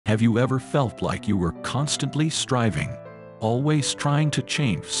Have you ever felt like you were constantly striving, always trying to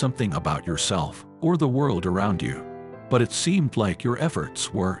change something about yourself or the world around you, but it seemed like your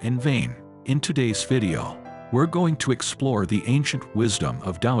efforts were in vain? In today's video, we're going to explore the ancient wisdom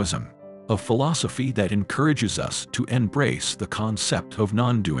of Taoism, a philosophy that encourages us to embrace the concept of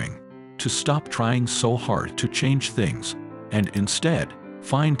non-doing, to stop trying so hard to change things, and instead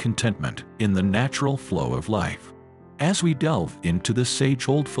find contentment in the natural flow of life. As we delve into this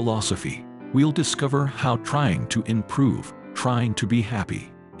age-old philosophy, we'll discover how trying to improve, trying to be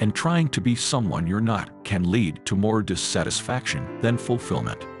happy, and trying to be someone you're not can lead to more dissatisfaction than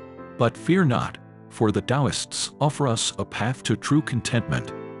fulfillment. But fear not, for the Taoists offer us a path to true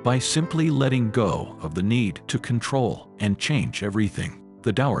contentment by simply letting go of the need to control and change everything.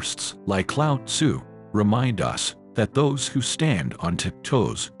 The Taoists, like Lao Tzu, remind us that those who stand on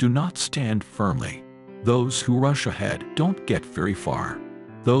tiptoes do not stand firmly. Those who rush ahead don't get very far.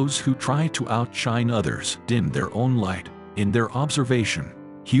 Those who try to outshine others dim their own light. In their observation,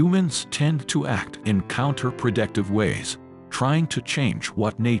 humans tend to act in counterproductive ways, trying to change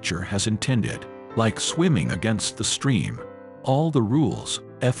what nature has intended, like swimming against the stream. All the rules,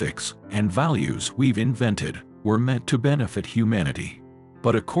 ethics, and values we've invented were meant to benefit humanity.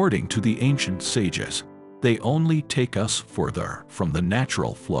 But according to the ancient sages, they only take us further from the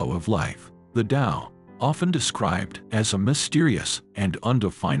natural flow of life. The Tao, often described as a mysterious and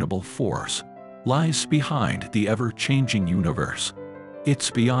undefinable force, lies behind the ever-changing universe.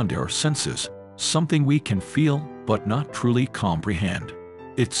 It's beyond our senses, something we can feel but not truly comprehend.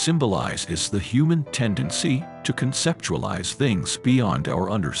 It symbolizes the human tendency to conceptualize things beyond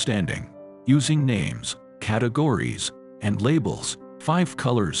our understanding. Using names, categories, and labels, 5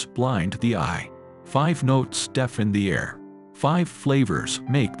 colors blind the eye, 5 notes deafen the ear, 5 flavors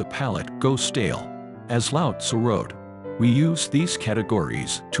make the palate go stale. As Lao Tzu wrote, we use these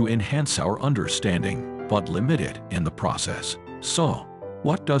categories to enhance our understanding, but limit it in the process. So,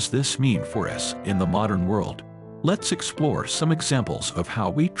 what does this mean for us in the modern world? Let's explore some examples of how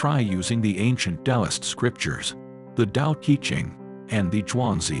we try using the ancient Taoist scriptures, the Tao Te Ching, and the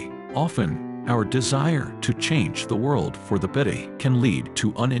Zhuangzi. Often, our desire to change the world for the better can lead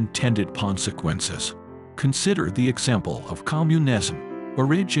to unintended consequences. Consider the example of communism,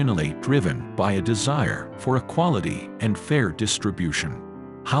 originally driven by a desire for equality and fair distribution.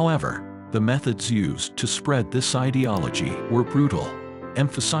 However, the methods used to spread this ideology were brutal,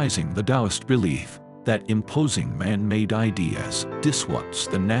 emphasizing the Taoist belief that imposing man-made ideas disrupts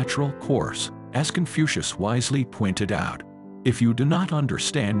the natural course. As Confucius wisely pointed out, if you do not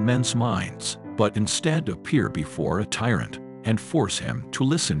understand men's minds, but instead appear before a tyrant and force him to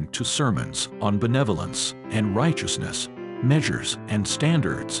listen to sermons on benevolence and righteousness, measures and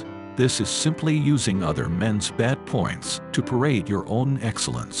standards, this is simply using other men's bad points to parade your own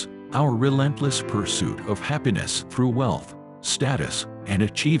excellence. Our relentless pursuit of happiness through wealth, status, and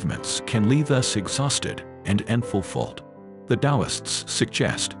achievements can leave us exhausted and unfulfilled. The Taoists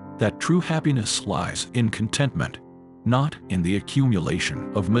suggest that true happiness lies in contentment, not in the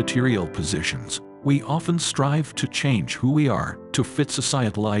accumulation of material possessions. We often strive to change who we are to fit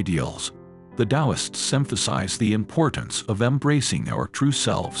societal ideals. The Taoists emphasize the importance of embracing our true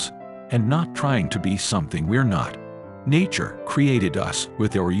selves and not trying to be something we're not. Nature created us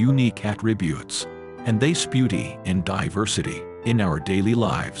with our unique attributes, and there's beauty in diversity. In our daily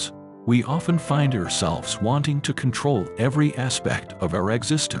lives, we often find ourselves wanting to control every aspect of our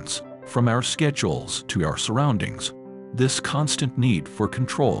existence, from our schedules to our surroundings. This constant need for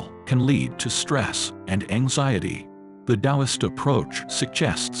control can lead to stress and anxiety. The Taoist approach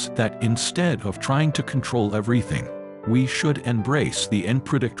suggests that instead of trying to control everything, we should embrace the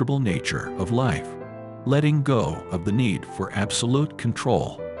unpredictable nature of life. Letting go of the need for absolute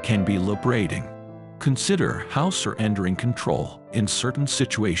control can be liberating. Consider how surrendering control in certain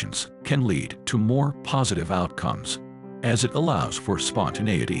situations can lead to more positive outcomes, as it allows for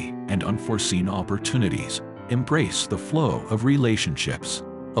spontaneity and unforeseen opportunities. Embrace the flow of relationships.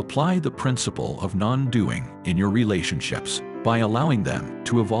 Apply the principle of non-doing in your relationships by allowing them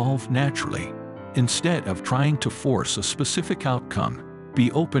to evolve naturally. Instead of trying to force a specific outcome, be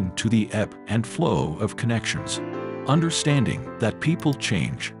open to the ebb and flow of connections. Understanding that people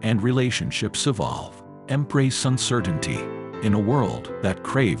change and relationships evolve. Embrace uncertainty. In a world that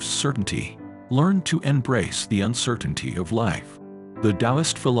craves certainty, learn to embrace the uncertainty of life. The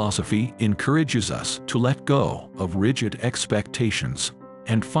Taoist philosophy encourages us to let go of rigid expectations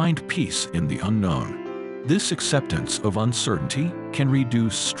and find peace in the unknown. This acceptance of uncertainty can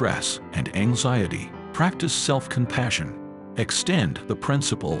reduce stress and anxiety. Practice self-compassion. Extend the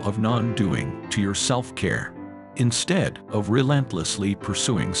principle of non-doing to your self-care. Instead of relentlessly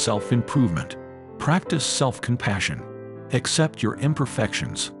pursuing self-improvement, practice self-compassion. Accept your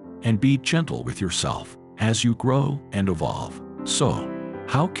imperfections and be gentle with yourself as you grow and evolve. So,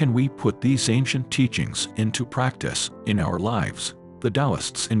 how can we put these ancient teachings into practice in our lives? The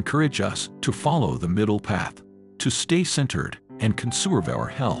Taoists encourage us to follow the middle path, to stay centered and conserve our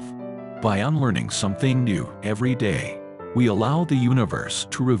health. By unlearning something new every day, we allow the universe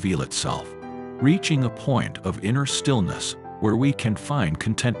to reveal itself, reaching a point of inner stillness where we can find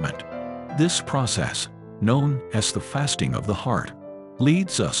contentment. This process, known as the fasting of the heart,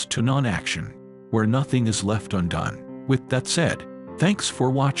 leads us to non-action, where nothing is left undone. With that said, thanks for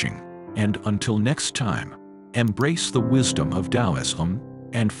watching, and until next time, embrace the wisdom of Taoism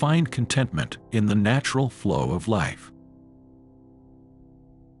and find contentment in the natural flow of life.